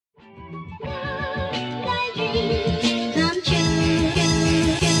Thy dreams come true.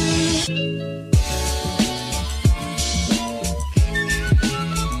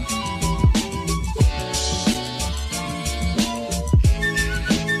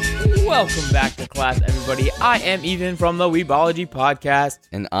 Welcome back to class, everybody. I am Ethan from the Weebology Podcast.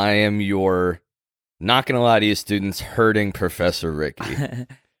 And I am your, not gonna lie to you students, hurting Professor Ricky.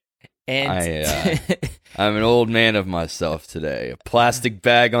 And I'm an old man of myself today. A plastic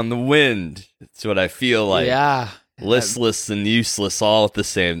bag on the wind. It's what I feel like. yeah, Listless and useless all at the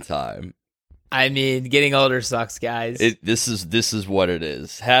same time. I mean, getting older sucks, guys. This is what it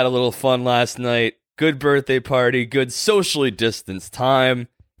is. Had a little fun last night. Good birthday party. Good socially distanced time.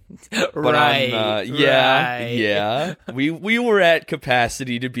 But right. Yeah. We were at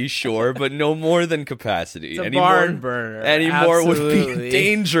capacity to be sure, but no more than capacity. It's a barn burner. Any more would Absolutely. be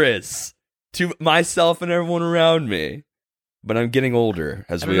dangerous to myself and everyone around me. But I'm getting older,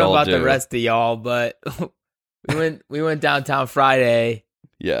 as I we don't know all about do. the rest of y'all, but we went downtown Friday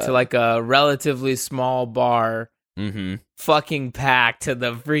Yeah. to like a relatively small bar, Mm-hmm. fucking packed to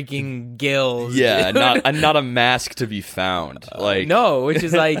the freaking gills. Yeah. dude. not a mask to be found. Like No, which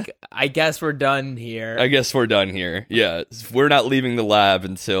is like, I guess we're done here. I guess we're done here. Yeah. We're not leaving the lab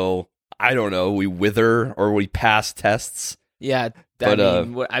until, I don't know, we wither or we pass tests. Yeah, But,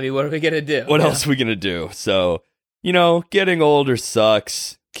 what are we gonna do? What Yeah. else are we gonna do? So, getting older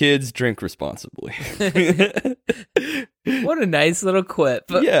sucks. Kids, drink responsibly. What a nice little quip.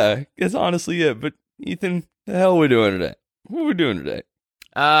 Yeah, that's honestly it. But Ethan, the hell are we doing today? What are we doing today?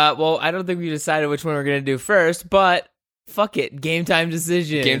 Well, I don't think we decided which one we're gonna do first, but fuck it, game time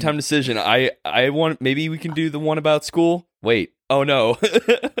decision. Game time decision. I want, maybe we can do the one about school. Wait. Oh no.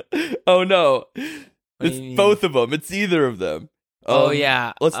 Oh no. What do It's you mean? both of them. It's either of them.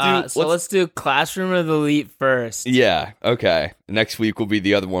 Yeah. let's do- Let's do Classroom of the Elite first. Yeah, okay. Next week will be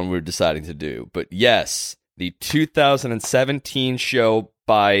the other one we're deciding to do. But yes, the 2017 show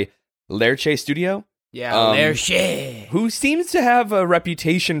by Lerche Studio, Yeah. Their shit. who seems to have a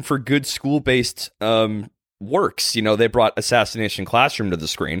reputation for good school-based works. They brought Assassination Classroom to the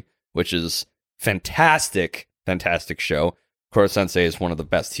screen, which is fantastic show. Koro Sensei is one of the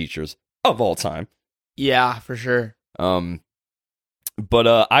best teachers of all time. Yeah, for sure.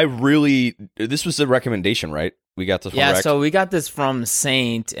 But this was a recommendation, right? We got this from Yeah, Rex. so we got this from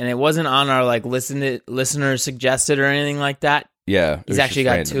Saint, and it wasn't on our like listener suggested or anything like that. Yeah. it He's was actually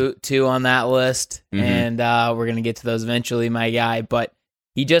just got random. two on that list, Mhm. and we're gonna get to those eventually, my guy. But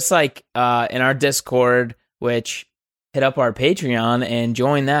he just in our Discord, which hit up our Patreon and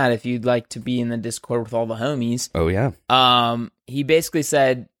join that if you'd like to be in the Discord with all the homies. Oh, yeah. He basically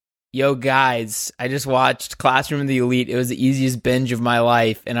said, "Yo guys, I just watched Classroom of the Elite. It was the easiest binge of my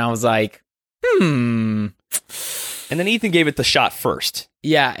life," and I was like, And then Ethan gave it the shot first.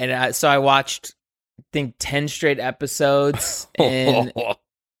 yeah. And so I watched, I think 10 straight episodes in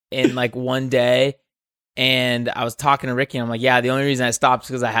like one day, and I was talking to Ricky and I'm like, yeah, the only reason I stopped is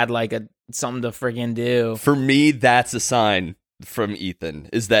because I had like something to friggin' do. For me, that's a sign from Ethan,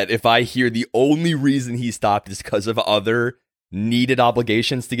 is that if I hear the only reason he stopped is because of other needed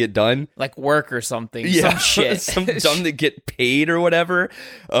obligations to get done, Like work or something. yeah, Some shit. some to get paid or whatever,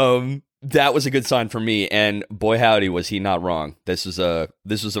 that was a good sign for me. And boy howdy, was he not wrong. This was a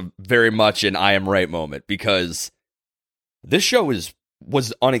very much an I am right moment, because this show was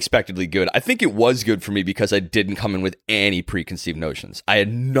unexpectedly good. I think it was good for me because I didn't come in with any preconceived notions. I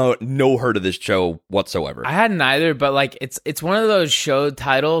had no heard of this show whatsoever. I hadn't either, but like it's one of those show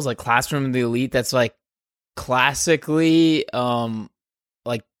titles like Classroom of the Elite that's like classically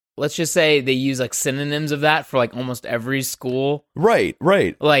like, let's just say they use like synonyms of that for like almost every school. Right.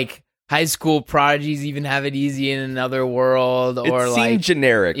 Like high school prodigies even have it easy in another world, or It like seemed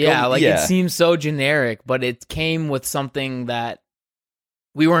generic. yeah, like yeah. it seems so generic, but it came with something that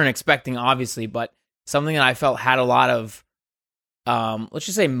we weren't expecting, obviously, but something that I felt had a lot of let's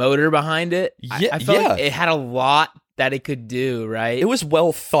just say motor behind it. I felt like it had a lot that it could do, right? It was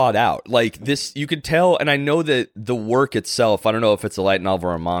well thought out. Like this, you could tell, and I know that the work itself, I don't know if it's a light novel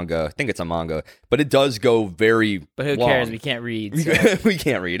or a manga. I think it's a manga, but it does go very But who long. cares? We can't read. So. We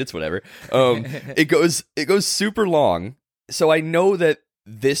can't read. It's whatever. It goes super long. So I know that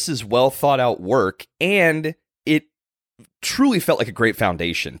this is well thought out work, and it truly felt like a great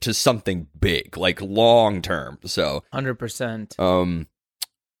foundation to something big, like long term. So 100%.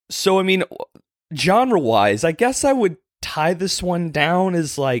 So I mean, genre wise, I guess I would tie this one down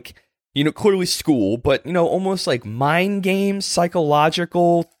as like, clearly school, but almost like mind game,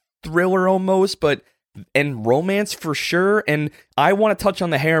 psychological thriller almost, and romance for sure. And I want to touch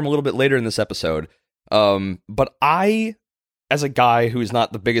on the harem a little bit later in this episode. But I as a guy who's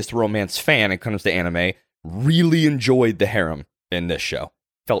not the biggest romance fan when it comes to anime, really enjoyed the harem in this show.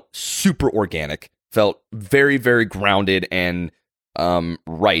 Felt super organic, felt very, very grounded and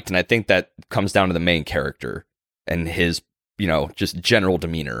right. And I think that comes down to the main character and his, just general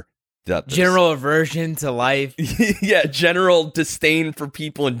demeanor. General aversion to life. Yeah, general disdain for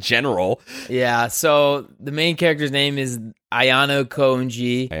people in general. Yeah, so the main character's name is Ayano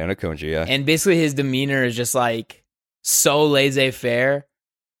Konji. Ayano Konji, yeah. And basically his demeanor is just like so laissez-faire.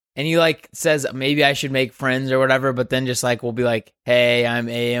 And he like says maybe I should make friends or whatever, but then just like we'll be like, hey, I'm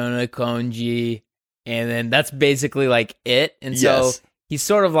Ayano Konji. And then that's basically like it. And so he's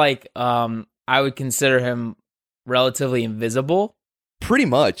sort of like I would consider him relatively invisible. Pretty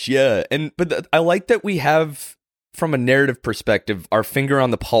much, yeah. But I like that we have, from a narrative perspective, our finger on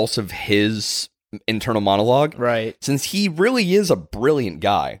the pulse of his internal monologue. Right. Since he really is a brilliant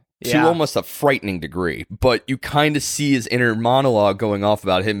guy to almost a frightening degree, but you kind of see his inner monologue going off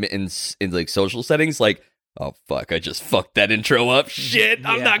about him in like social settings, like, oh fuck, I just fucked that intro up. Shit,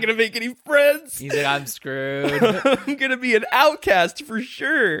 I'm not gonna make any friends. He's like, I'm screwed. I'm gonna be an outcast for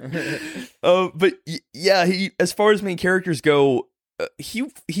sure. But yeah, he, as far as main characters go,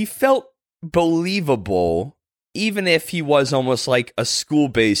 he felt believable, even if he was almost like a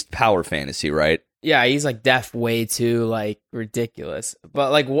school-based power fantasy, right? Yeah, he's like deaf way too like ridiculous.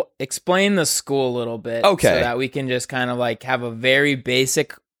 But like explain the school a little bit, okay, so that we can just kind of like have a very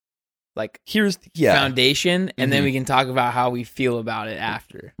basic like foundation, and then we can talk about how we feel about it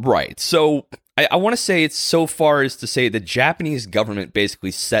after. Right. So I want to say it's so far as to say the Japanese government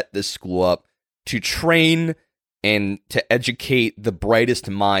basically set this school up to train and to educate the brightest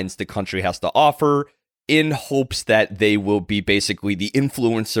minds the country has to offer, in hopes that they will be basically the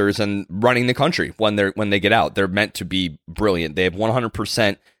influencers and running the country when they get out. They're meant to be brilliant. They have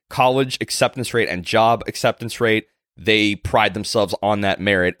 100% college acceptance rate and job acceptance rate. They pride themselves on that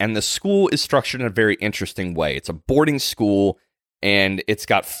merit, and the school is structured in a very interesting way. It's a boarding school, and it's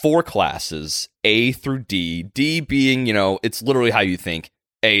got 4 classes, A through D. D being, it's literally how you think.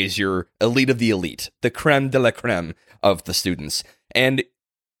 A is your elite of the elite, the creme de la creme of the students. And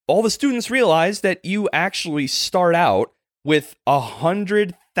all the students realize that you actually start out with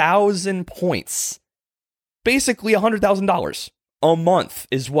 100,000 points. Basically $100,000 a month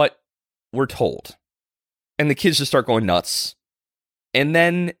is what we're told. And the kids just start going nuts. And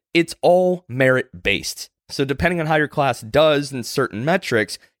then it's all merit-based. So depending on how your class does in certain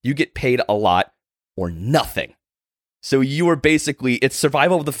metrics, you get paid a lot or nothing. So you are basically, it's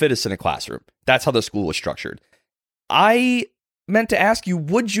survival of the fittest in a classroom. That's how the school is structured. I meant to ask you,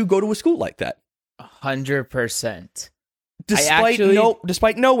 would you go to a school like that? 100%.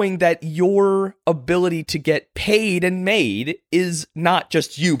 Despite knowing that your ability to get paid and made is not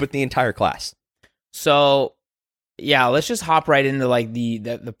just you, but the entire class. So, yeah, let's just hop right into like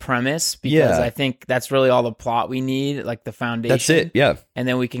the premise, because I think that's really all the plot we need, like the foundation. That's it, yeah. And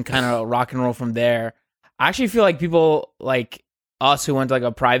then we can kind of rock and roll from there. I actually feel like people like us who went to like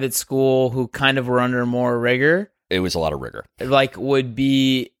a private school who kind of were under more rigor. It was a lot of rigor. Like would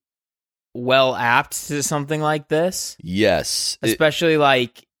be well apt to something like this. Yes. Especially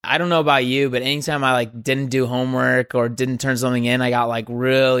like, I don't know about you, but anytime I like didn't do homework or didn't turn something in, I got like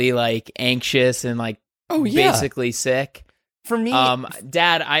really like anxious and like basically sick. For me,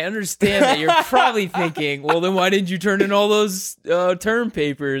 Dad, I understand that you're probably thinking, well, then why didn't you turn in all those term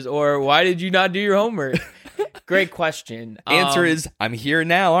papers, or why did you not do your homework? Great question. Answer is, I'm here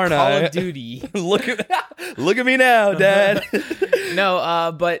now, aren't Call I? of Duty. Look at me now, Dad.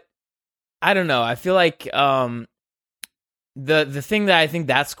 No, but I don't know. I feel like the thing that I think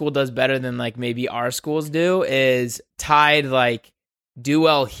that school does better than like maybe our schools do is tied like do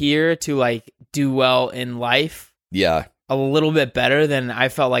well here to like do well in life. Yeah. A little bit better than I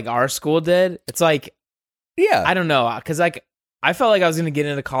felt like our school did. It's like, I don't know, because like I felt like I was going to get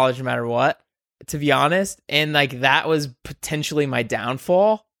into college no matter what, to be honest, and like that was potentially my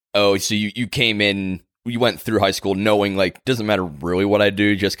downfall. Oh, so you came in, you went through high school knowing like doesn't matter really what I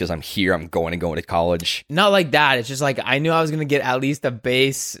do, just because I'm here, I'm going to college. Not like that. It's just like I knew I was going to get at least a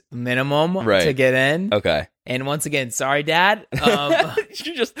base minimum to get in. Okay. And once again, sorry, Dad.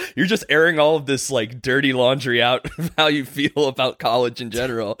 You're just airing all of this like dirty laundry out of how you feel about college in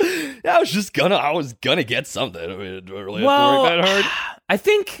general. I was gonna get something. I mean, do I really have to work that hard? I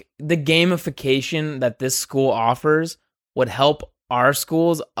think the gamification that this school offers would help our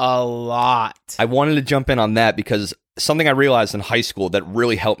schools a lot. I wanted to jump in on that because something I realized in high school that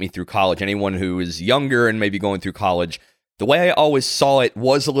really helped me through college. Anyone who is younger and maybe going through college, the way I always saw it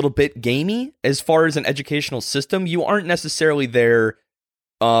was a little bit gamey as far as an educational system. You aren't necessarily there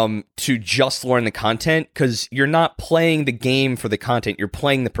to just learn the content, because you're not playing the game for the content. You're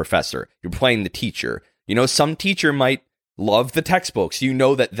playing the professor. You're playing the teacher. You know, some teacher might love the textbooks. You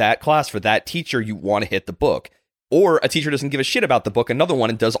know that class, for that teacher, you want to hit the book. Or a teacher doesn't give a shit about the book. Another one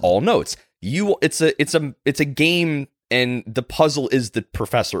and does all notes. It's a game, and the puzzle is the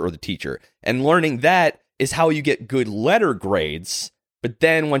professor or the teacher. And learning that is how you get good letter grades. But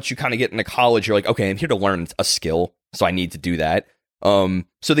then once you kind of get into college, you're like, okay, I'm here to learn a skill, so I need to do that.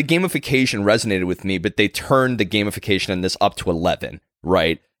 So the gamification resonated with me, but they turned the gamification in this up to 11,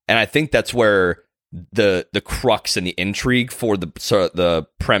 right? And I think that's where the crux and the intrigue for the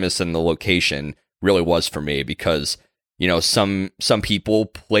premise and the location really was for me, because, you know, some people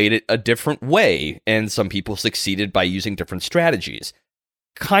played it a different way, and some people succeeded by using different strategies.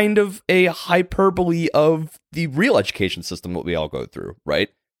 Kind of a hyperbole of the real education system that we all go through, right?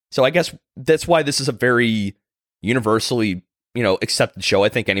 So I guess that's why this is a very universally, you know, accepted show. I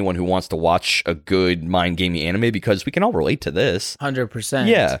think anyone who wants to watch a good mind gaming anime, because we can all relate to this. 100%.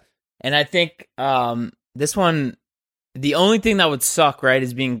 Yeah. And I think this one, the only thing that would suck, right,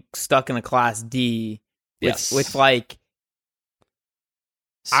 is being stuck in a class D with like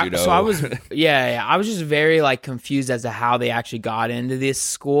Pseudo. So I was I was just very like confused as to how they actually got into this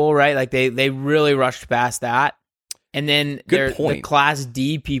school, right? Like they really rushed past that. And then the class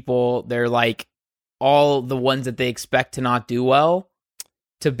D people, they're like all the ones that they expect to not do well,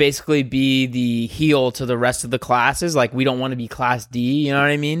 to basically be the heel to the rest of the classes. Like, we don't want to be class D, you know what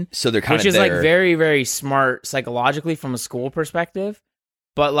I mean? So they're kind of Which is like very, very smart psychologically from a school perspective.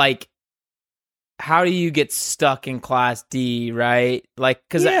 But like, how do you get stuck in class D, right? Like,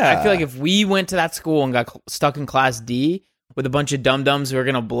 because I feel like if we went to that school and got stuck in class D with a bunch of dum-dums who are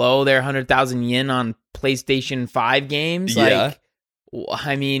going to blow their 100,000 yen on PlayStation 5 games, like,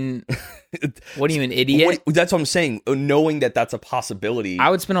 I mean, what are you, an idiot? That's what I'm saying. Knowing that that's a possibility. I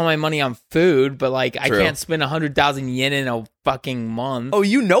would spend all my money on food, but like, I can't spend 100,000 yen in a fucking month. Oh,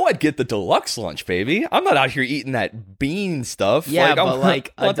 you know I'd get the deluxe lunch, baby. I'm not out here eating that bean stuff. Yeah,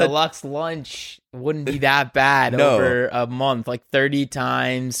 like, a deluxe lunch wouldn't be that bad over a month. Like 30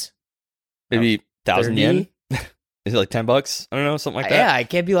 times. Maybe 1,000 yen? Is it like $10? I don't know, something like that. Yeah, it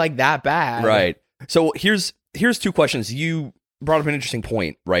can't be like that bad. Right. So here's two questions. You brought up an interesting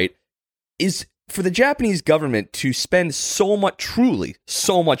point, right? Is for the Japanese government to spend so much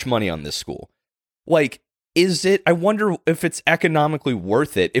money on this school. Like, I wonder if it's economically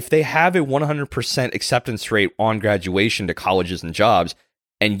worth it if they have a 100% acceptance rate on graduation to colleges and jobs,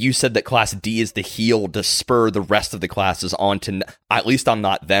 and you said that class D is the heel to spur the rest of the classes on to, at least I'm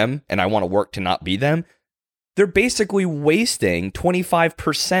not them, and I want to work to not be them. They're basically wasting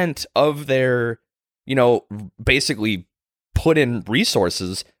 25% of their, you know, basically put in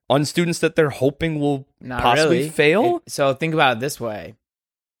resources on students that they're hoping will possibly fail. So think about it this way.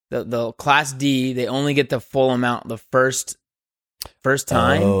 The class D, they only get the full amount the first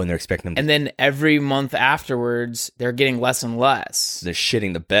time. Oh, and they're expecting them to... And then every month afterwards, they're getting less and less. They're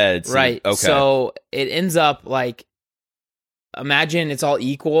shitting the beds. Right. Okay. So it ends up like, imagine it's all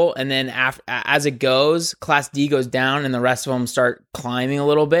equal, and then as it goes, class D goes down and the rest of them start climbing a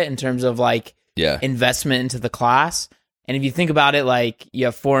little bit in terms of like investment into the class. And if you think about it, like, you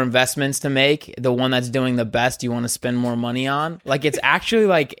have 4 investments to make. The one that's doing the best, you want to spend more money on. Like, it's actually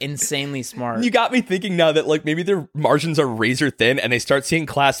like insanely smart. You got me thinking now that like maybe their margins are razor thin, and they start seeing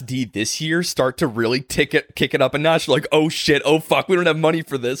class D this year start to really kick it up a notch. Like, oh shit, oh fuck, we don't have money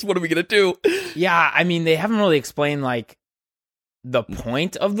for this. What are we gonna do? Yeah, I mean, they haven't really explained like the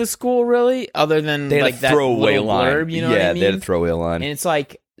point of the school, really, other than they had like a that throwaway little line. blurb, you know what I mean? They had a throwaway line. And it's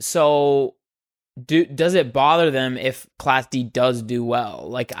like, so does it bother them if class D does do well?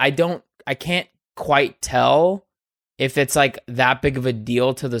 Like, I can't quite tell if it's like that big of a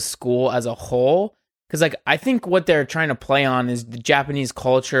deal to the school as a whole. Because like, I think what they're trying to play on is the Japanese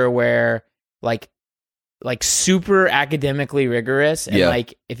culture where like super academically rigorous, and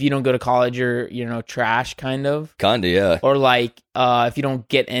like, if you don't go to college, you're, you know, trash kinda, yeah. Or like, if you don't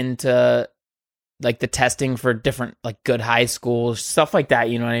get into like the testing for different like good high schools, stuff like that,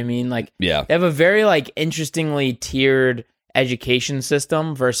 you know what I mean? Like, they have a very like interestingly tiered education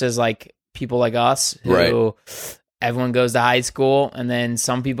system versus like people like us who everyone goes to high school, and then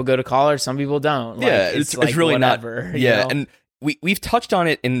some people go to college, some people don't. Like, it's like really whatever, not. Yeah, and we've touched on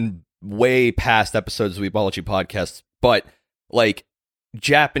it in way past episodes of Weebology podcasts, but like,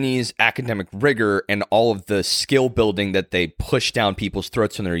 Japanese academic rigor and all of the skill building that they push down people's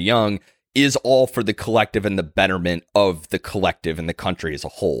throats when they're young is all for the collective and the betterment of the collective and the country as a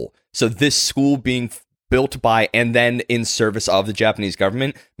whole. So this school being built by and then in service of the Japanese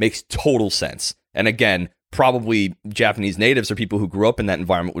government makes total sense. And again, probably Japanese natives or people who grew up in that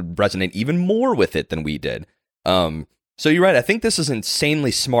environment would resonate even more with it than we did. So you're right. I think this is an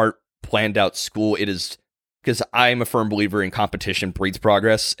insanely smart, planned out school. It is, because I'm a firm believer in competition breeds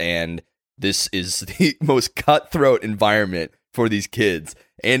progress, and this is the most cutthroat environment for these kids.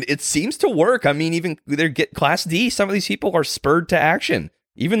 And it seems to work. I mean, even they get Class D, some of these people are spurred to action,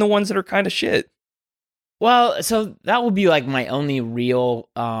 even the ones that are kind of shit. Well, so that will be like my only real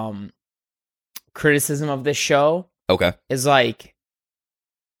criticism of this show. Okay. Is like,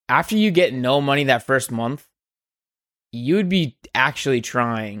 after you get no money that first month, you'd be actually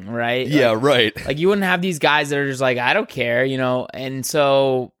trying, right? Yeah, like, right. Like, you wouldn't have these guys that are just like, I don't care, you know? And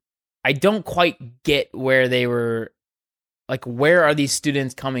so I don't quite get where they were, like, where are these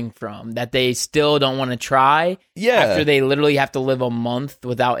students coming from that they still don't want to try after they literally have to live a month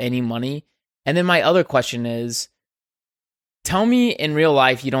without any money? And then my other question is, tell me in real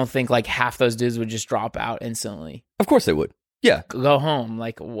life you don't think like half those dudes would just drop out instantly? Of course they would. Yeah. Go home.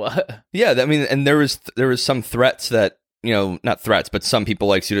 Like, what? Yeah, I mean, and there was some threats that, you know, not threats, but some people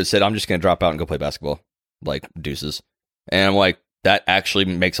like Pseudo said, I'm just going to drop out and go play basketball. Like, deuces. And I'm like, that actually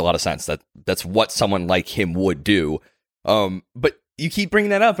makes a lot of sense. That's what someone like him would do. But you keep bringing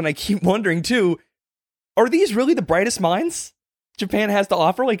that up, and I keep wondering, too, are these really the brightest minds Japan has to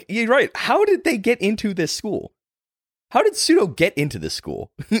offer? Like, you're right. How did they get into this school? How did Pseudo get into this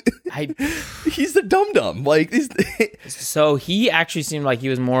school? He's the dum-dum. Like, so he actually seemed like he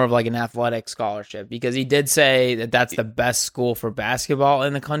was more of like an athletic scholarship, because he did say that that's the best school for basketball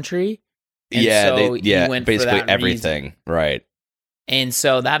in the country. And so he went basically for that everything. reason. Right. And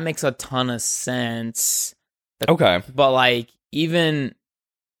so that makes a ton of sense. Okay. But like, even,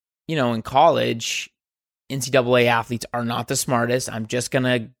 you know, in college, NCAA athletes are not the smartest. I'm just going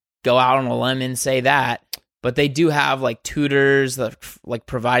to go out on a limb and say that. But they do have like tutors that like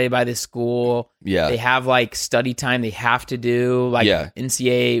provided by the school. Yeah. They have like study time they have to do, like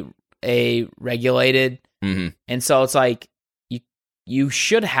NCAA regulated. Mm-hmm. And so it's like you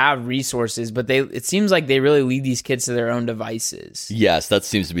should have resources, but it seems like they really lead these kids to their own devices. Yes, that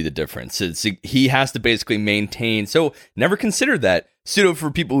seems to be the difference. He has to basically maintain. So never considered that. Pseudo, for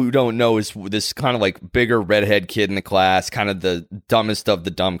people who don't know, is this kind of like bigger redhead kid in the class, kind of the dumbest of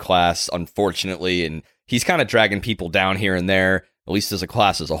the dumb class, unfortunately. And he's kind of dragging people down here and there, at least as a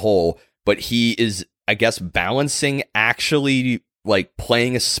class as a whole. But he is, I guess, balancing actually like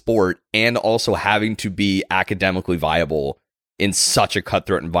playing a sport and also having to be academically viable in such a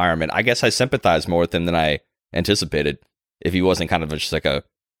cutthroat environment. I guess I sympathize more with him than I anticipated, if he wasn't kind of just like a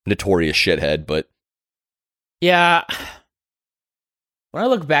notorious shithead. But yeah, when I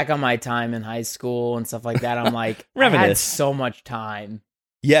look back on my time in high school and stuff like that, I'm like, I had so much time.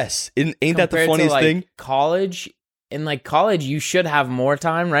 Yes. Ain't that the funniest thing? College. In like college, you should have more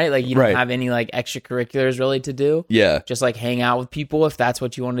time, right? Like, you don't have any like extracurriculars really to do. Yeah. Just like hang out with people if that's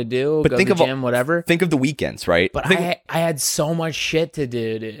what you want to do. But go to the gym, whatever. Think of the weekends, right? But I had so much shit to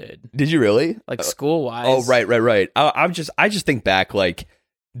do, dude. Did you really? Like school wise. Oh, right. I just think back like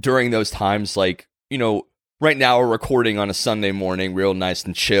during those times, like, you know, right now we're recording on a Sunday morning, real nice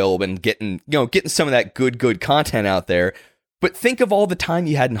and chill, and getting some of that good content out there. But think of all the time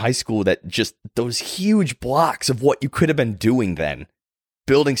you had in high school, that just those huge blocks of what you could have been doing then.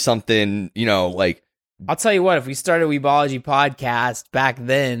 Building something, you know, like... I'll tell you what, if we started Weebology podcast back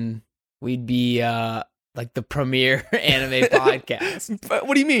then, we'd be like the premier anime podcast. But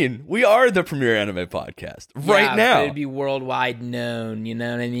what do you mean? We are the premier anime podcast right now. But it'd be worldwide known, you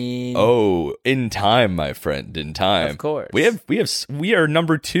know what I mean? Oh, in time, my friend, in time. Of course. We are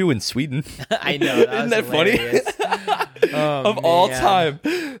number 2 in Sweden. I know. Isn't that funny? Of all time.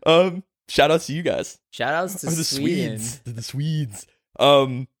 Shout out to you guys. Shout outs to the Swedes. To the Swedes.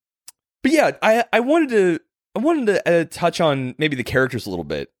 But yeah, I wanted to touch on maybe the characters a little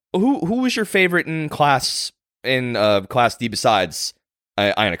bit. Who was your favorite in class D besides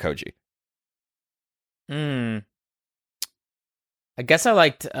Ayano Koji? I guess I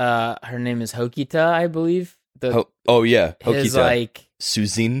liked her name is Hokita, I believe. Oh yeah, Hokita. His like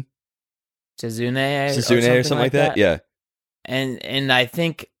Suzune or something like that. Yeah. And I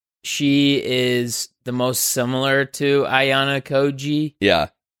think she is the most similar to Ayano Koji. Yeah.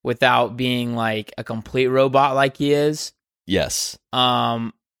 Without being like a complete robot like he is. Yes.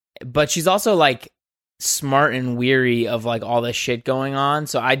 But she's also like smart and weary of like all this shit going on.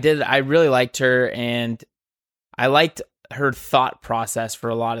 So I really liked her, and I liked her thought process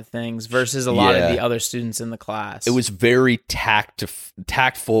for a lot of things versus a lot of the other students in the class. It was very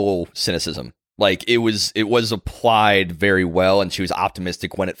tactful cynicism. Like it was applied very well, and she was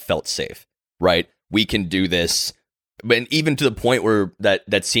optimistic when it felt safe, right? We can do this. But even to the point where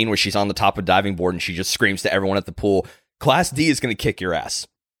that scene where she's on the top of a diving board and she just screams to everyone at the pool, Class D is going to kick your ass.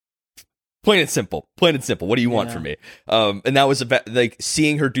 Plain and simple. Plain and simple. What do you want from me? And that was like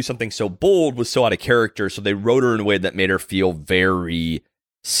seeing her do something so bold was so out of character. So they wrote her in a way that made her feel very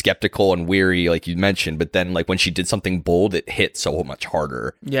skeptical and weary, like you mentioned. But then, like when she did something bold, it hit so much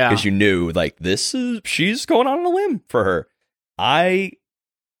harder. Yeah, because you knew like she's going on a limb for her.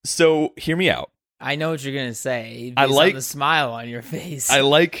 So hear me out. I know what you're gonna say. I like the smile on your face. I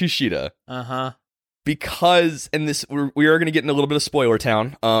like Kushida. Because, and this, we are going to get in a little bit of spoiler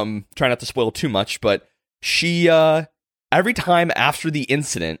town. Try not to spoil too much, but she, every time after the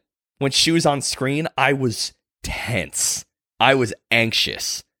incident, when she was on screen, I was tense. I was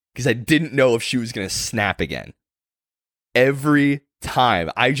anxious because I didn't know if she was going to snap again. Every time.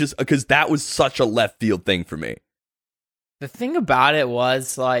 Because that was such a left field thing for me. The thing about it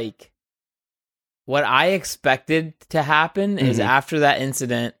was, like, what I expected to happen is after that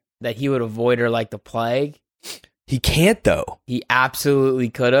incident, that he would avoid her like the plague. He can't, though. He absolutely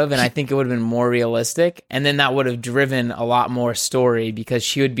could have, and I think it would have been more realistic. And then that would have driven a lot more story because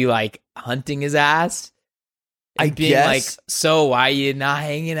she would be like hunting his ass. And being guess. Like, so why are you not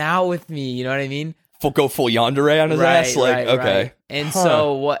hanging out with me? You know what I mean? Go full yandere on his ass? Like, okay. Right. And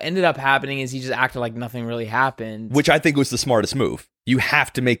so what ended up happening is he just acted like nothing really happened. Which I think was the smartest move. You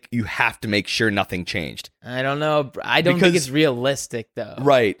have to make sure nothing changed. I don't know. I don't think it's realistic, though.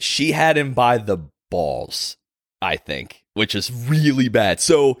 Right. She had him by the balls, I think, which is really bad.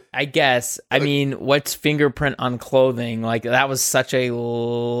 So I guess, I mean, what's fingerprint on clothing? Like, that was such a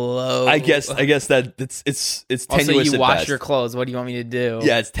low. I guess that it's tenuous. Also, you wash best. your clothes. What do you want me to do?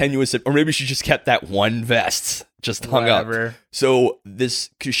 Yeah, it's tenuous. Or maybe she just kept that one vest just hung up. So this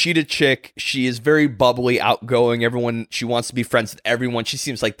Kushida chick, she is very bubbly, outgoing. She wants to be friends with everyone. She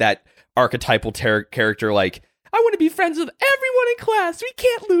seems like that archetypal character. Like, I want to be friends with everyone in class. We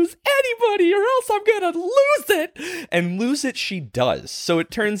can't lose anybody or else I'm going to lose it. And lose it she does. So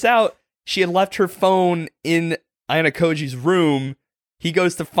it turns out she had left her phone in Ayano Koji's room. He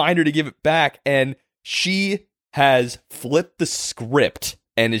goes to find her to give it back. And she has flipped the script.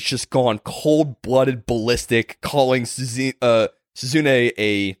 And it's just gone cold-blooded ballistic, calling Suzune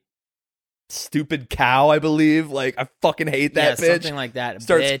a stupid cow, I believe. Like, I fucking hate that bitch. Something like that.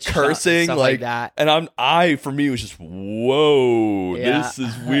 Starts bitch, cursing like that. And for me, it was just, whoa, this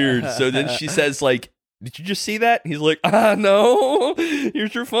is weird. So then she says, like, did you just see that? He's like, no,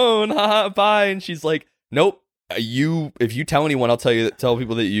 here's your phone, haha, bye. And she's like, nope, if you tell anyone, I'll tell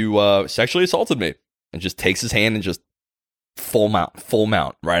people that you sexually assaulted me. And just takes his hand and just full mount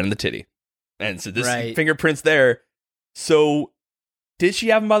right on the titty. And so this fingerprints there. So did she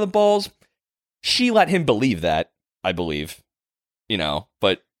have him by the balls? She let him believe that, I believe.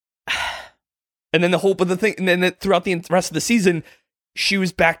 But and then throughout the rest of the season, she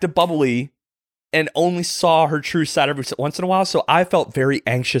was back to bubbly and only saw her true side every once in a while. So I felt very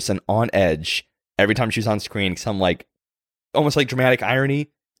anxious and on edge every time she was on screen because I'm like, almost like dramatic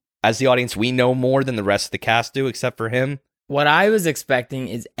irony. As the audience, we know more than the rest of the cast do, except for him. What I was expecting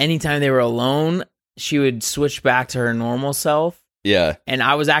is anytime they were alone, she would switch back to her normal self. Yeah. And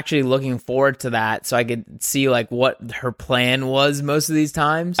I was actually looking forward to that so I could see like what her plan was most of these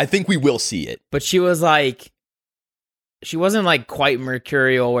times. I think we will see it. But she wasn't like quite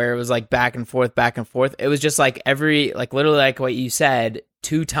mercurial where it was like back and forth. It was just like literally like what you said,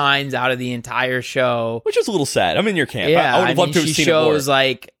 2 times out of the entire show. Which is a little sad. I'm in your camp. Yeah, I would have loved to have seen it more. She shows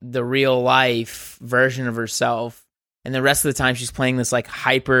like the real life version of herself. And the rest of the time she's playing this like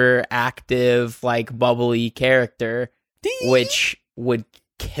hyperactive, like bubbly character, which would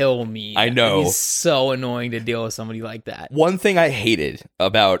kill me. I know. It's so annoying to deal with somebody like that. One thing I hated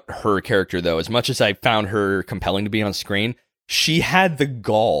about her character, though, as much as I found her compelling to be on screen, she had the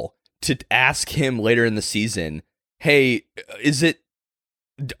gall to ask him later in the season, hey,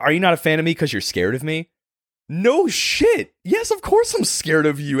 are you not a fan of me because you're scared of me? No shit. Yes, of course I'm scared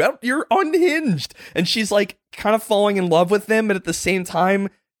of you. You're unhinged. And she's like kind of falling in love with him. But at the same time,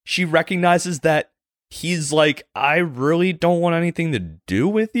 she recognizes that he's like, I really don't want anything to do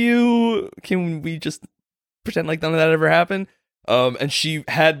with you. Can we just pretend like none of that ever happened? And she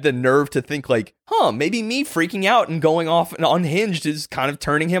had the nerve to think like, maybe me freaking out and going off and unhinged is kind of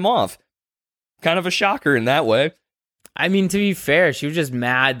turning him off. Kind of a shocker in that way. I mean, to be fair, she was just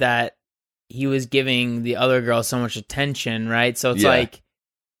mad that he was giving the other girl so much attention, right? So it's like,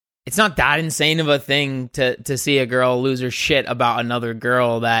 it's not that insane of a thing to see a girl lose her shit about another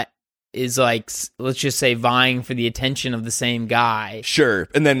girl that is like, let's just say, vying for the attention of the same guy. Sure.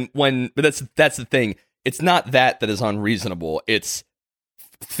 And then but that's the thing. It's not that is unreasonable. It's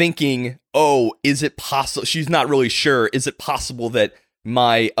thinking, oh, is it possible? She's not really sure. Is it possible that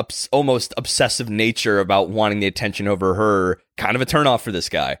my almost obsessive nature about wanting the attention over her kind of a turnoff for this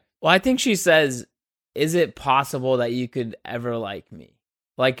guy? Well, I think she says, is it possible that you could ever like me?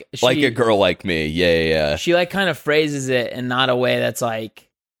 Like a girl like me. Yeah. She like kind of phrases it in not a way that's like,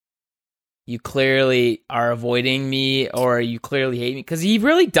 you clearly are avoiding me or you clearly hate me. Because he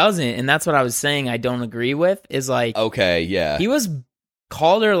really doesn't. And that's what I was saying I don't agree with is like, okay, yeah. He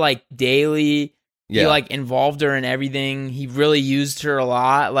called her like daily. Yeah. He like involved her in everything. He really used her a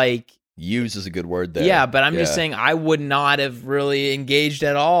lot. Like, use is a good word there. Yeah, but I'm just saying I would not have really engaged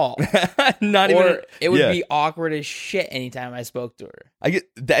at all. It would be awkward as shit anytime I spoke to her.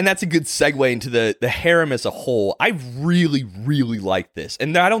 And that's a good segue into the harem as a whole. I really, really like this.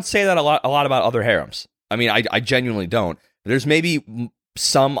 And I don't say that a lot about other harems. I mean, I genuinely don't. There's maybe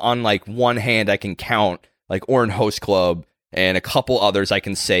some on like one hand I can count, like Orin Host Club, and a couple others I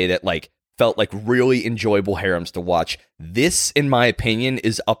can say that like felt like really enjoyable harems to watch. This, in my opinion,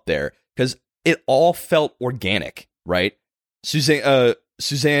 is up there. Because it all felt organic, right? Suzanne, I'm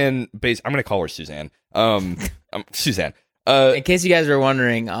going to call her Suzanne. Suzanne. In case you guys were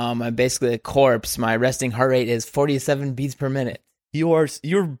wondering, I'm basically a corpse. My resting heart rate is 47 beats per minute. You're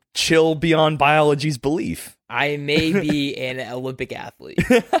chill beyond biology's belief. I may be an Olympic athlete.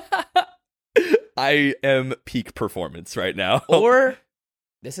 I am peak performance right now. Or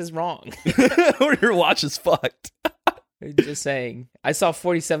this is wrong. Or your watch is fucked. Just saying. I saw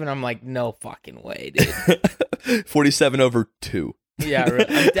 47. I'm like, no fucking way, dude. 47 over 2. Yeah,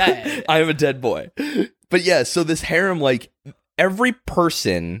 I'm dead. I am a dead boy. But yeah, so this harem, like, every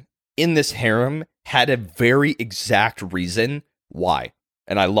person in this harem had a very exact reason why.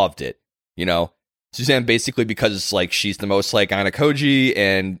 And I loved it. You know, Suzanne basically because, like, she's the most like Aina Koji,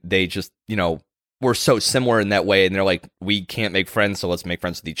 and they just, you know, were so similar in that way. And they're like, we can't make friends, so let's make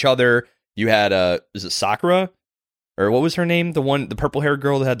friends with each other. You had, is it Sakura? Or what was her name? The purple-haired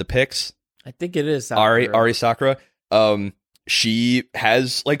girl that had the pics? I think it is Sakura. Ari Sakura. She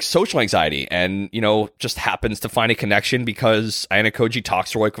has, like, social anxiety and, you know, just happens to find a connection because Aina Koji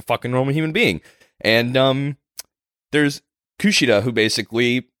talks to her like a fucking normal human being. And there's Kushida, who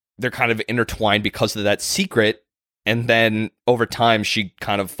basically, they're kind of intertwined because of that secret. And then over time, she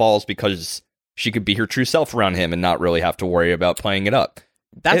kind of falls because she could be her true self around him and not really have to worry about playing it up.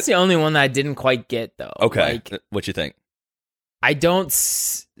 That's the only one that I didn't quite get, though. Okay. Like, what you think? I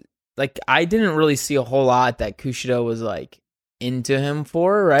didn't really see a whole lot that Kushida was, like, into him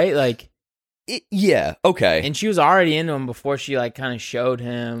for, right? Like, yeah, okay. And she was already into him before she, like, kind of showed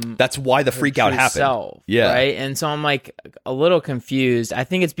him. That's why the freak out happened. Self, yeah. Right? And so I'm, like, a little confused. I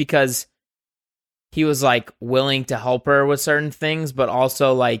think it's because he was, like, willing to help her with certain things, but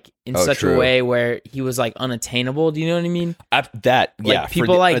also, like, in such a way where he was, like, unattainable. Do you know what I mean?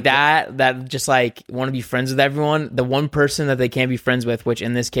 People like that just, like, want to be friends with everyone. The one person that they can't be friends with, which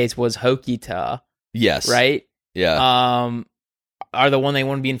in this case was Hokita. Yes. Right? Yeah. Are the one they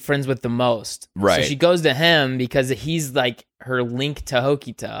want to be friends with the most. Right. So she goes to him because he's, like, her link to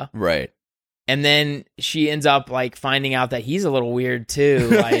Hokita. Right. And then she ends up, like, finding out that he's a little weird, too.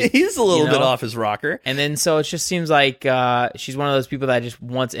 Like, he's a little bit off his rocker. And then so it just seems like she's one of those people that just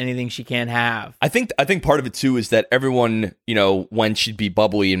wants anything she can't have. I think part of it, too, is that everyone, you know, when she'd be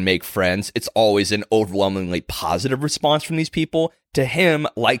bubbly and make friends, it's always an overwhelmingly positive response from these people. To him,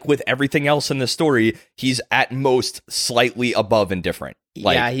 like with everything else in the story, he's at most slightly above indifferent.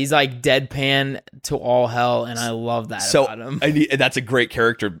 Like, yeah, he's like deadpan to all hell, and I love that about him. And that's a great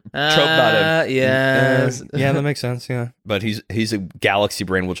character trope about him. Yes. Yeah, that makes sense, yeah. But he's a galaxy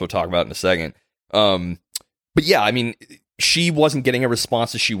brain, which we'll talk about in a second. But yeah, I mean, she wasn't getting a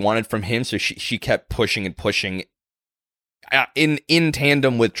response that she wanted from him, so she kept pushing and pushing in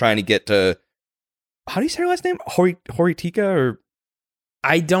tandem with trying to get to... How do you say her last name? Horitika or...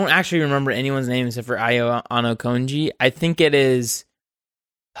 I don't actually remember anyone's name except for Ayo Ano Konji. I think it is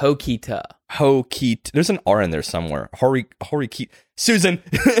Hokita. There's an R in there somewhere. Horikita. Susan.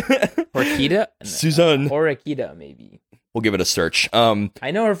 Horikita? Susan. Horikita, maybe. We'll give it a search.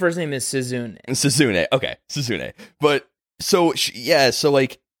 I know her first name is Suzune. Suzune. Okay, Suzune. But so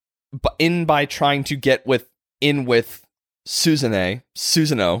like by trying to get with Susuno.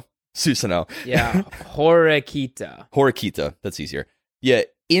 Yeah, Horikita. That's easier. Yeah,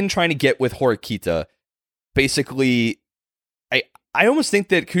 in trying to get with Horikita, basically, I almost think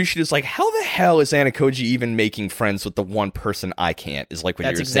that Kushida's like, how the hell is Aina Koji even making friends with the one person I can't? Is like what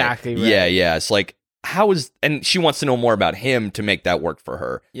you're saying. That's exactly right. Yeah. It's like, and she wants to know more about him to make that work for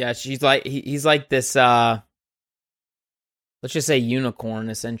her. Yeah, she's like, he's like this, let's just say unicorn,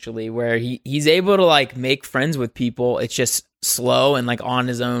 essentially, where he's able to like make friends with people. It's just slow and like on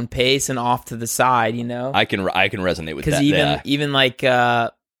his own pace and off to the side, you know. I can resonate with that. Because even like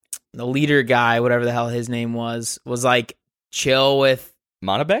the leader guy, whatever the hell his name was like chill with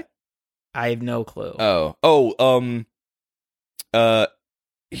Manabe. I have no clue.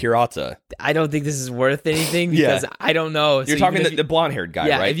 Hirata. I don't think this is worth anything because I don't know. You're talking the blonde-haired guy,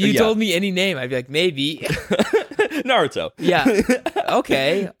 right? If you told me any name, I'd be like, maybe. Naruto. Yeah.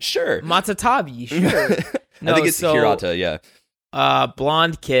 Okay. Sure. Matsutabi. Sure. No, I think it's Hirata, yeah.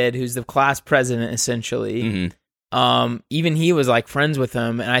 Blonde kid who's the class president, essentially. Mm-hmm. Even he was like friends with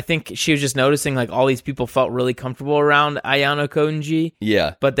him, and I think she was just noticing like all these people felt really comfortable around Ayano Konji.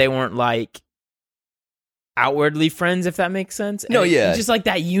 Yeah. But they weren't like outwardly friends, if that makes sense. No, yeah. It's just like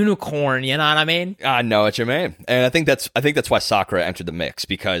that unicorn, you know what I mean? I know what you mean. And I think that's why Sakura entered the mix,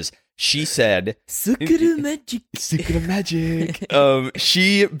 because she said Sakura magic. Sakura magic.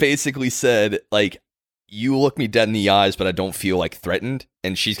 She basically said, like, you look me dead in the eyes, but I don't feel like threatened.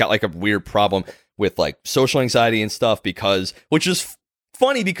 And she's got like a weird problem with like social anxiety and stuff, which is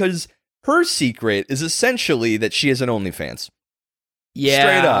funny because her secret is essentially that she has an OnlyFans.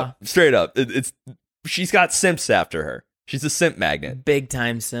 Yeah. Straight up. She's got simps after her. She's a simp magnet. Big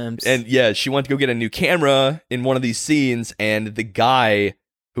time simps. And yeah, she went to go get a new camera in one of these scenes, and the guy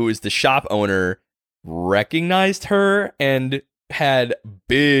who is the shop owner recognized her and had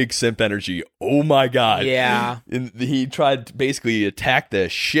big simp energy. Oh my god. Yeah. And he tried to basically attack the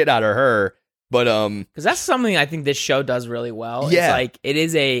shit out of her. But because that's something I think this show does really well. Yeah. It's like it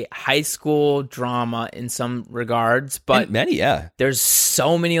is a high school drama in some regards, but many, yeah. There's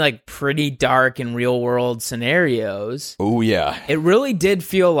so many like pretty dark and real world scenarios. Oh yeah. It really did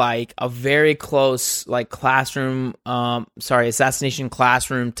feel like a very close like assassination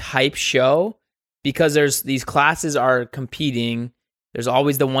classroom type show, because there's these classes are competing. There's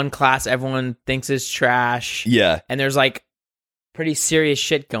always the one class everyone thinks is trash. Yeah. And there's like pretty serious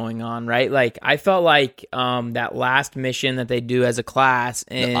shit going on, right? Like I felt like that last mission that they do as a class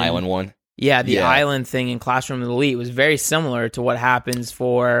in the island one. Yeah, the island thing in Classroom Elite was very similar to what happens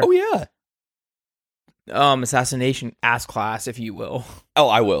for assassination ass class, if you will. Oh,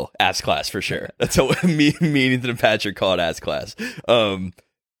 I will. Ass class for sure. That's what me and Ethan and Patrick call it, ass class.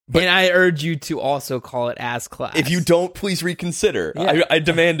 But, and I urge you to also call it ass class. If you don't, please reconsider. Yeah. I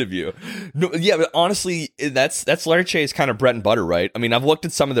demand of you. No, yeah, but honestly, that's Lerche's kind of bread and butter, right? I mean, I've looked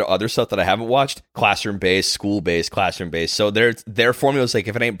at some of their other stuff that I haven't watched. Classroom-based, school-based, classroom-based. So their formula is like,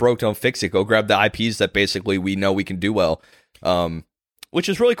 if it ain't broke, don't fix it. Go grab the IPs that basically we know we can do well, which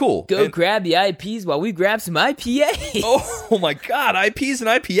is really cool. Grab the IPs while we grab some IPAs. Oh my God, IPs and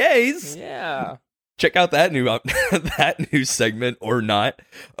IPAs. Yeah. Check out that new segment or not.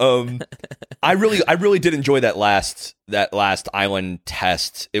 I really did enjoy that last island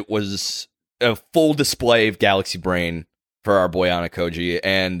test. It was a full display of Galaxy Brain for our boy Anakoji,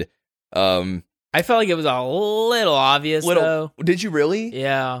 and I felt like it was a little obvious. Though. Did you really?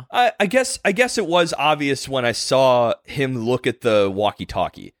 Yeah. I guess it was obvious when I saw him look at the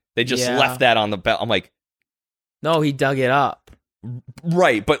walkie-talkie. They just left that on the belt. I'm like, no, he dug it up.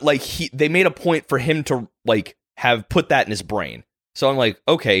 Right, but like they made a point for him to like have put that in his brain. So I'm like,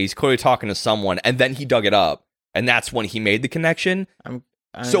 okay, he's clearly talking to someone, and then he dug it up, and that's when he made the connection.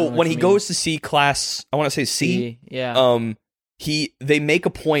 So when he goes to see class, I want to say C, they make a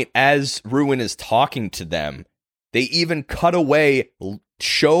point as Ruin is talking to them. They even cut away,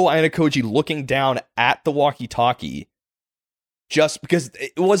 show Anakoji looking down at the walkie-talkie, just because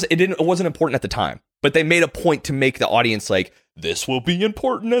it wasn't important at the time. But they made a point to make the audience like, this will be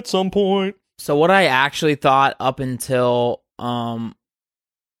important at some point. So what I actually thought up until they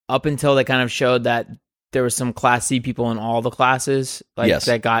kind of showed that there was some Class C people in all the classes,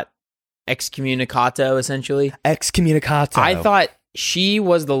 that got excommunicato, essentially. Excommunicato. I thought she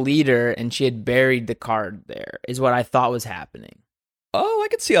was the leader and she had buried the card there, is what I thought was happening. Oh, I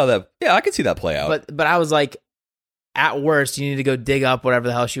could see how that. Yeah, I could see that play out. But I was like, at worst, you need to go dig up whatever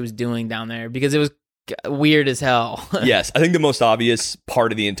the hell she was doing down there, because it was weird as hell. Yes, I think the most obvious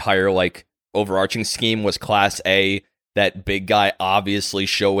part of the entire like overarching scheme was Class A, that big guy obviously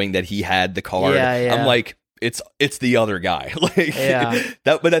showing that he had the card. Yeah. I'm like, it's the other guy.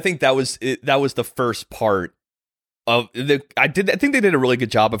 But I think that was the first part of I think they did a really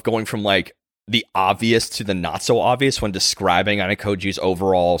good job of going from like the obvious to the not so obvious when describing Anakoji's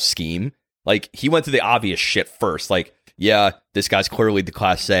overall scheme. Like he went to the obvious shit first. Like, yeah, this guy's clearly the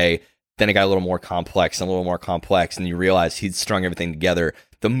Class A. Then it got a little more complex, and you realize he'd strung everything together.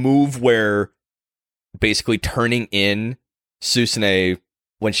 The move where basically turning in Susune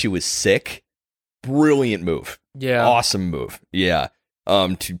when she was sick, brilliant move. Yeah. Awesome move. Yeah.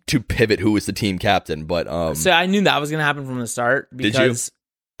 To pivot who was the team captain, but So I knew that was gonna happen from the start Did you? because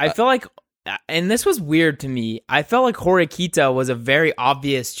I feel like, and this was weird to me. I felt like Horikita was a very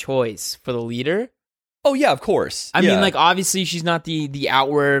obvious choice for the leader. oh yeah, of course. I Yeah. mean, like, obviously she's not the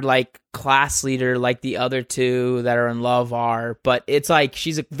outward like class leader like the other two that are in love are, but it's like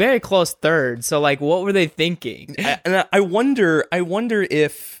she's a very close third. So like, what were they thinking? I wonder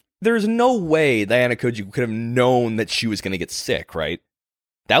if there's no way Diana Koju could have known that she was going to get sick, right?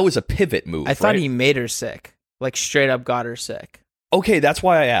 That was a pivot move. I thought right? he made her sick, like straight up got her sick. Okay, that's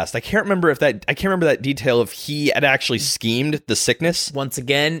why I asked. I can't remember that detail if he had actually schemed the sickness. Once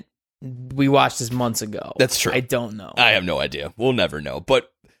again, we watched this months ago. That's true. I don't know. I have no idea. We'll never know.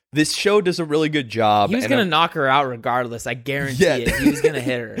 But this show does a really good job. He was and gonna knock her out regardless. I guarantee Yeah. it. He was gonna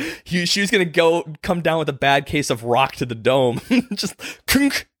hit her. she was gonna come down with a bad case of rock to the dome. Just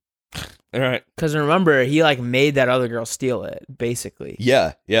crunk. All right. Because remember, he like made that other girl steal it, basically.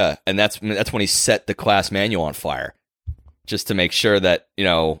 Yeah, and that's when he set the class manual on fire, just to make sure that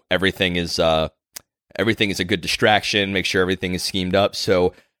everything is a good distraction. Make sure everything is schemed up.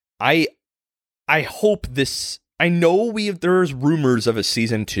 So I hope this. I know there's rumors of a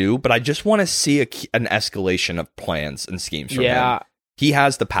season 2, but I just want to see an escalation of plans and schemes from him. He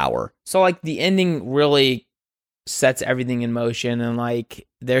has the power. So like the ending really sets everything in motion, and like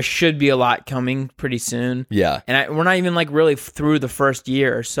there should be a lot coming pretty soon. Yeah. And we're not even like really through the first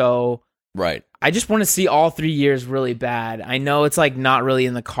year, so Right. I just want to see all 3 years really bad. I know it's like not really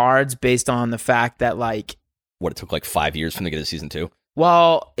in the cards based on the fact that like, What, it took like 5 years for him to get to season 2?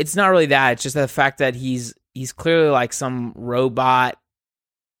 well, it's not really that. It's just the fact that he's clearly like some robot,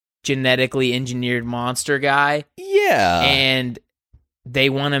 genetically engineered monster guy. Yeah. And they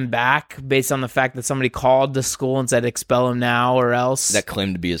want him back based on the fact that somebody called the school and said expel him now or else. That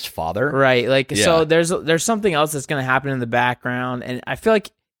claimed to be his father. Right. Like, Yeah. so there's something else that's going to happen in the background. And I feel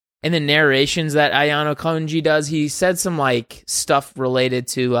like in the narrations that Ayano Konji does, he said some like stuff related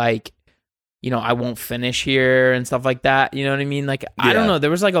to like, I won't finish here and stuff like that. You know what I mean? Like, I don't Yeah. know. There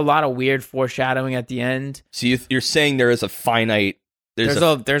was like a lot of weird foreshadowing at the end. So you're saying there is a finite. There's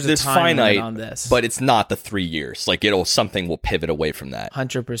a time limit on this. but it's not the 3 years. Like something will pivot away from that.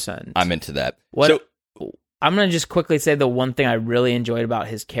 100%. I'm into that. What So, I'm going to just quickly say the one thing I really enjoyed about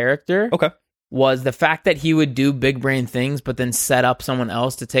his character okay. was the fact that he would do big brain things, but then set up someone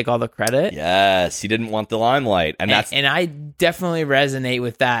else to take all the credit. Yes, he didn't want the limelight, and that's and I definitely resonate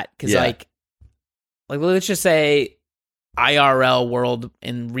with that because Yeah. like let's just say IRL world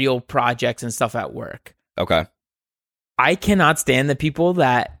and real projects and stuff at work. okay. I cannot stand the people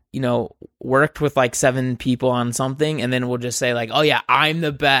that worked with like 7 people on something and then will just say like, oh yeah, I'm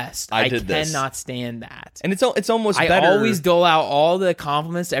the best. I did this. cannot stand that. And it's almost I better. always dole out all the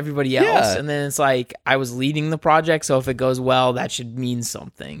compliments to everybody else, Yeah. and then it's like I was leading the project, so if it goes well, that should mean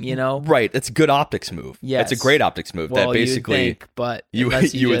something, right. It's a good optics move. Yes. It's a great optics move. Well, that basically you would think, but you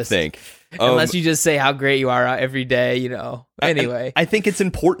unless would just, think. unless you just say how great you are every day, Anyway, I think it's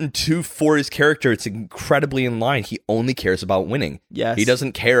important too for his character. It's incredibly in line. He only cares about winning. yes, He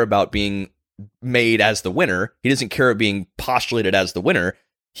doesn't care about being made as the winner. He doesn't care about being postulated as the winner.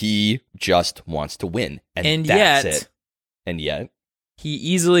 He just wants to win. And that's yet, it. And yet, he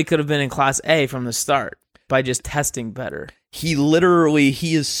easily could have been in Class A from the start by just testing better. he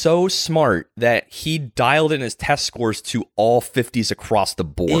is so smart that he dialed in his test scores to all 50s across the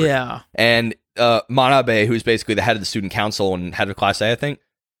board. Yeah, And Manabe, who's basically the head of the student council and head of Class A, I think.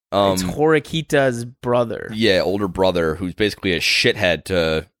 it's Horikita's brother. Yeah, older brother, who's basically a shithead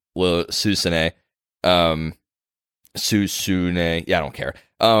to Susune. Susune. Yeah, I don't care.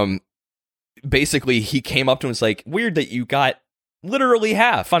 Basically, he came up to him and was like, weird that you got literally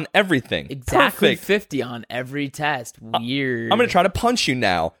half on everything. Exactly Perfect. 50 on every test. Weird. I'm going to try to punch you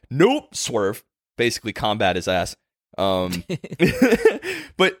now. Nope. Swerve. Basically, combat his ass. But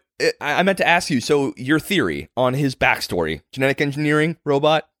I meant to ask you, so your theory on his backstory, genetic engineering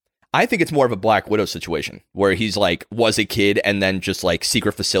robot, I think it's more of a Black Widow situation where he's like, was a kid and then just like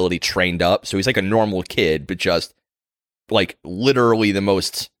secret facility trained up. So he's like a normal kid, but just like literally the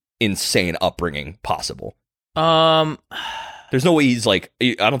most insane upbringing possible. There's no way he's like,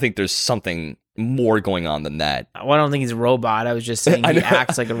 I don't think there's something more going on than that. Well, I don't think he's a robot. I was just saying I he know.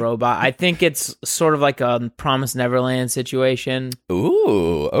 acts like a robot. I think it's sort of like a Promised Neverland situation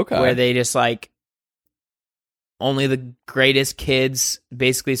Ooh, okay. where they just like only the greatest kids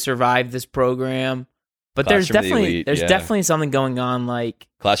basically survive this program. But there's Classroom of the definitely Elite, there's yeah. definitely something going on like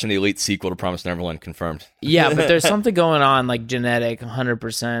Clash of the Elite sequel to Promised Neverland confirmed. yeah, but there's something going on like genetic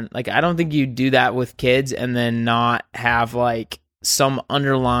 100%. Like I don't think you do that with kids and then not have like some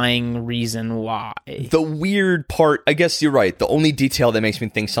underlying reason why. The weird part, I guess you're right. The only detail that makes me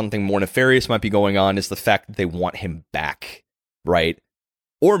think something more nefarious might be going on is the fact that they want him back, right?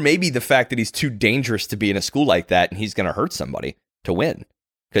 Or maybe the fact that he's too dangerous to be in a school like that and he's going to hurt somebody to win.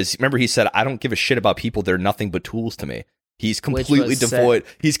 Because remember, he said, "I don't give a shit about people. They're nothing but tools to me." He's completely devoid.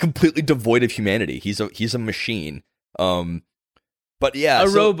 He's completely devoid of humanity. He's a machine. But yeah, a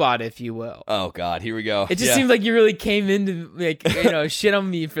robot, if you will. Oh God, here we go. It just seems like you really came into shit on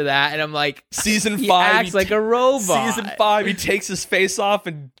me for that, and I'm like, season 5, he acts like a robot. Season 5, he takes his face off,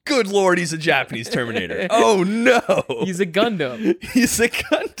 and good Lord, he's a Japanese Terminator. Oh no, he's a Gundam. He's a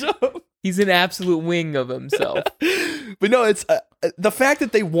Gundam. He's an absolute wing of himself. But no, it's the fact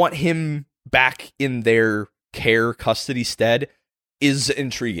that they want him back in their custody stead is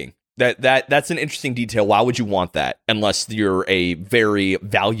intriguing. That's an interesting detail. Why would you want that unless you're a very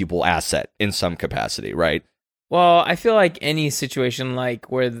valuable asset in some capacity, right? Well, I feel like any situation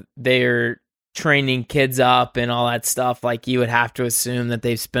like where they're training kids up and all that stuff, like you would have to assume that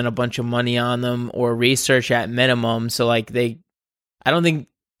they've spent a bunch of money on them or research at minimum. So like I don't think,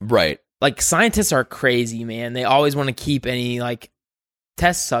 right. Like scientists are crazy, man. They always want to keep any like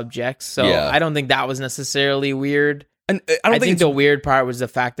test subjects. So I don't think that was necessarily weird. And I think the weird part was the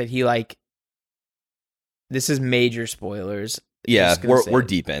fact that he this is major spoilers. Yeah, we're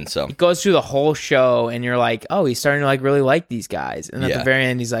deep in, so it goes through the whole show, and you're like, oh, he's starting to really like these guys, and at the very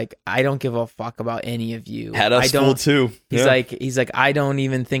end, he's like, I don't give a fuck about any of you. Had us fooled too. He's like, I don't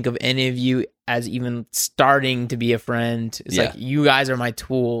even think of any of you as even starting to be a friend. It's like you guys are my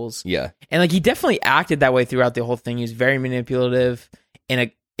tools. Yeah, and he definitely acted that way throughout the whole thing. He was very manipulative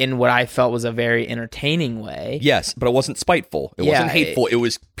in what I felt was a very entertaining way. Yes, but it wasn't spiteful. It wasn't hateful. It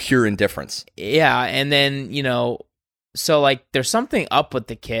was pure indifference. Yeah, and then, so there's something up with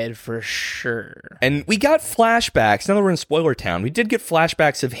the kid for sure. And we got flashbacks. Now that we're in spoiler town, we did get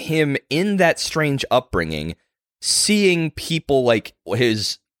flashbacks of him in that strange upbringing, seeing people like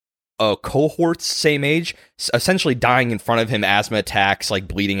his cohorts, same age, essentially dying in front of him, asthma attacks,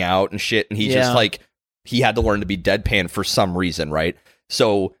 bleeding out and shit. And he just he had to learn to be deadpan for some reason, right?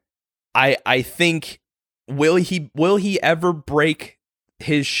 So I think will he ever break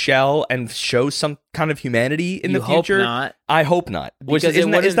his shell and show some kind of humanity in the future? Hope not. I hope not.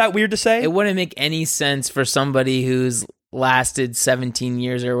 Is that weird to say? It wouldn't make any sense for somebody who's lasted 17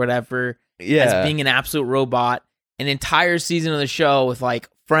 years or whatever as being an absolute robot, an entire season of the show with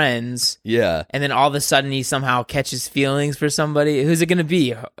friends. Yeah. And then all of a sudden he somehow catches feelings for somebody. Who's it going to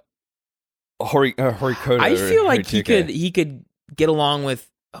be? Horikoto. I feel like he could get along with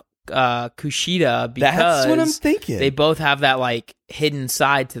Kushida because that's what I'm thinking. They both have that hidden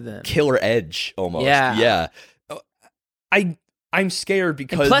side to them, killer edge almost. Yeah. I'm scared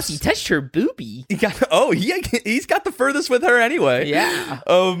because and plus he touched her boobie. He's got the furthest with her anyway. Yeah.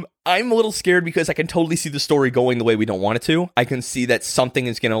 I'm a little scared because I can totally see the story going the way we don't want it to. I can see that something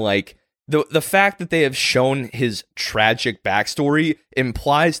is gonna the fact that they have shown his tragic backstory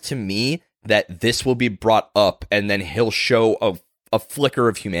implies to me that this will be brought up and then he'll show a flicker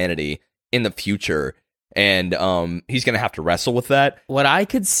of humanity in the future. And he's going to have to wrestle with that. What I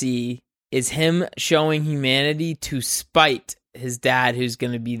could see is him showing humanity to spite his dad, who's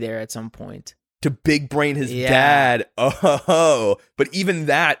going to be there at some point. To big brain his dad. Oh, but even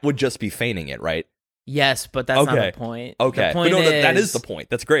that would just be feigning it, right? Yes, but that's not the point. Okay. The point that is the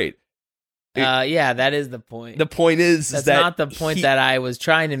point. That's great. That is the point. The point is that's that not the point that I was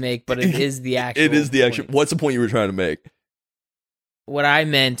trying to make, but it is the actual. It is the actual. point. What's the point you were trying to make? What I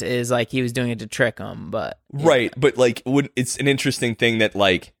meant is he was doing it to trick him, but right. But it's an interesting thing that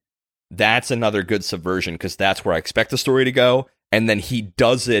that's another good subversion because that's where I expect the story to go, and then he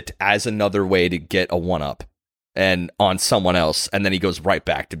does it as another way to get a one up and on someone else, and then he goes right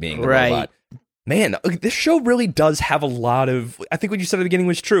back to being the robot. Man, this show really does have a lot of... I think what you said at the beginning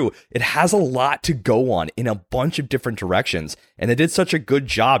was true. It has a lot to go on in a bunch of different directions, and they did such a good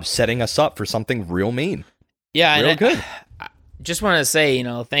job setting us up for something real mean. Yeah, real good. I just want to say,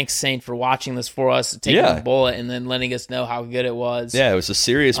 thanks, Saint, for watching this for us, taking a bullet, and then letting us know how good it was. Yeah, it was a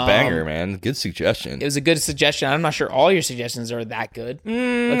serious banger, man. Good suggestion. It was a good suggestion. I'm not sure all your suggestions are that good.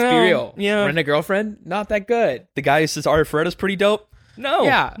 Let's be real. Yeah. Rent a Girlfriend, not that good. The guy who says Arifreda's pretty dope. No.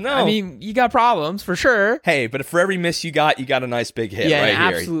 I mean, you got problems for sure. Hey, but for every miss you got a nice big hit right an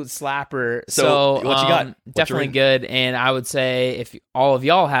here. Absolute slapper. So what you got? Definitely good. And I would say if all of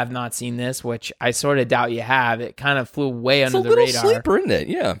y'all have not seen this, which I sort of doubt you have, it kind of flew way under the radar. It's a little sleeper, isn't it?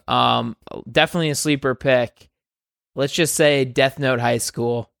 Yeah. Definitely a sleeper pick. Let's just say Death Note High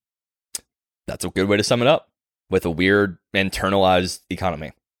School. That's a good way to sum it up with a weird internalized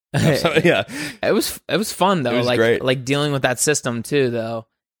economy. So, yeah, It was fun though. It was like great. like dealing with that system too though.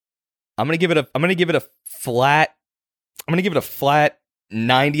 I'm gonna give it a flat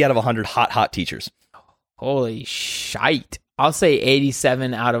 90 out of 100 hot teachers. Holy shite. I'll say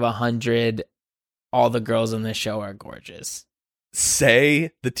 87 out of 100. All the girls in this show are gorgeous.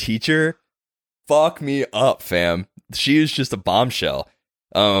 Say the teacher, fuck me up, fam. She is just a bombshell.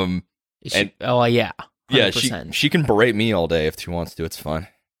 Oh yeah. 100%. Yeah, she can berate me all day if she wants to. It's fun.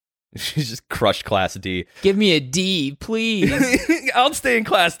 She's just crushed Class D. Give me a D, please. I'll stay in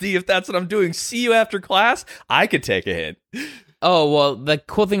Class D if that's what I'm doing. See you after class. I could take a hint. Oh, well, the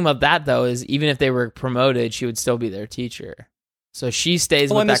cool thing about that, though, is even if they were promoted, she would still be their teacher. So she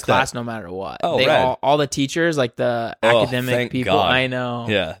stays with that class no matter what. Oh, they rad. all the teachers, like the academic thank people, God. I know.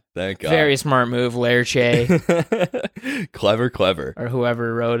 Yeah, thank God. Very smart move, Lerche, Clever. or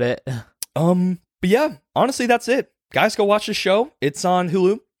whoever wrote it. But yeah, honestly, that's it. Guys, go watch the show. It's on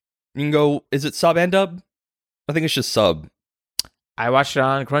Hulu. You can go, is it sub and dub? I think it's just sub. I watched it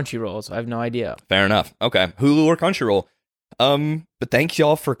on Crunchyroll, so I have no idea. Fair enough. Okay. Hulu or Crunchyroll. But thanks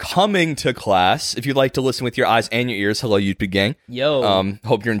y'all for coming to class. If you'd like to listen with your eyes and your ears, hello YouTube gang. Yo.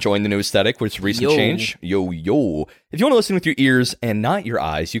 Hope you're enjoying the new aesthetic, which is a recent Yo. change. Yo. If you want to listen with your ears and not your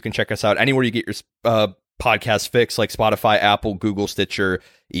eyes, you can check us out anywhere you get your podcast fix, like Spotify, Apple, Google, Stitcher,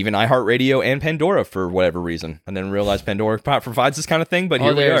 even iHeartRadio and Pandora for whatever reason. I didn't realize Pandora provides this kind of thing, but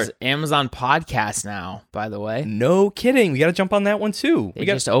here we are. There's Amazon Podcast now, by the way. No kidding. We got to jump on that one too. They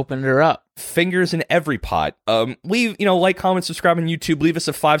just opened her up. Fingers in every pot. Leave, like, comment, subscribe on YouTube. Leave us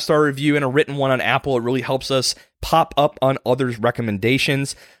a 5-star review and a written one on Apple. It really helps us pop up on others'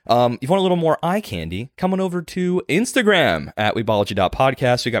 recommendations. If you want a little more eye candy, come on over to Instagram at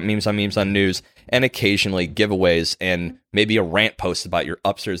Weebology.podcast. We got memes on news and occasionally giveaways and maybe a rant post about your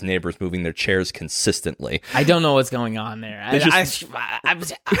upstairs neighbors moving their chairs consistently. I don't know what's going on there. One of these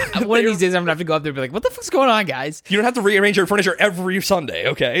days, I'm going to have to go up there and be like, what the fuck's going on, guys? You don't have to rearrange your furniture every Sunday,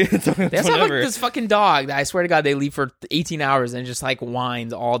 okay? That's not like this fucking dog that I swear to God they leave for 18 hours and just like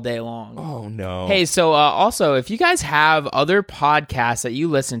whines all day long. Oh, no. Hey, so also, if you guys have other podcasts that you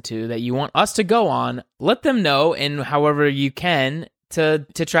listen to that you want us to go on, let them know in however you can to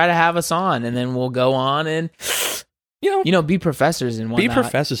try to have us on, and then we'll go on and be professors and whatnot. Be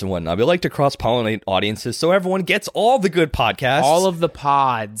professors and whatnot. We like to cross-pollinate audiences so everyone gets all the good podcasts. All of the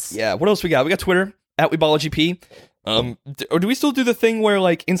pods. Yeah, what else we got? We got Twitter, at WeebologyP. Or do we still do the thing where,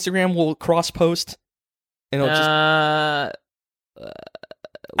 like, Instagram will cross-post? And it'll just...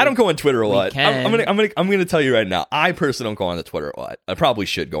 I don't go on Twitter a lot. I'm gonna tell you right now. I personally don't go on the Twitter a lot. I probably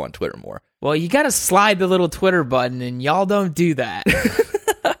should go on Twitter more. Well, you got to slide the little Twitter button, and y'all don't do that.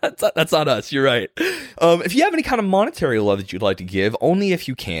 That's not us. You're right. If you have any kind of monetary love that you'd like to give, only if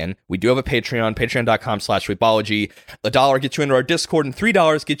you can, we do have a Patreon, patreon.com/Weebology. $1 gets you into our Discord, and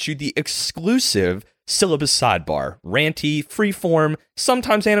 $3 gets you the exclusive syllabus sidebar. Ranty, freeform,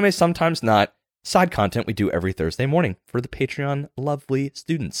 sometimes anime, sometimes not. Side content we do every Thursday morning for the Patreon lovely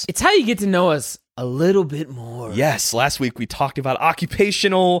students. It's how you get to know us a little bit more. Yes, last week we talked about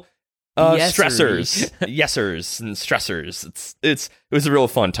occupational stressors, yesers, and stressors. It was a real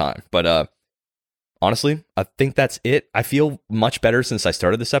fun time. But honestly, I think that's it. I feel much better since I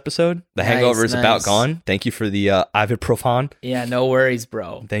started this episode. The hangover is about gone. Thank you for the ibuprofen. Yeah, no worries,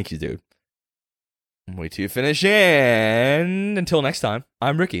 bro. Thank you, dude. Wait till you finish, and until next time,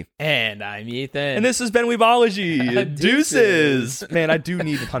 I'm Ricky. And I'm Ethan. And this has been Weebology. Deuces. Man, I do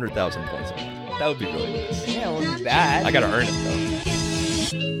need 100,000 points. That would be really nice. Yeah, it wouldn't be bad. I gotta earn it, though.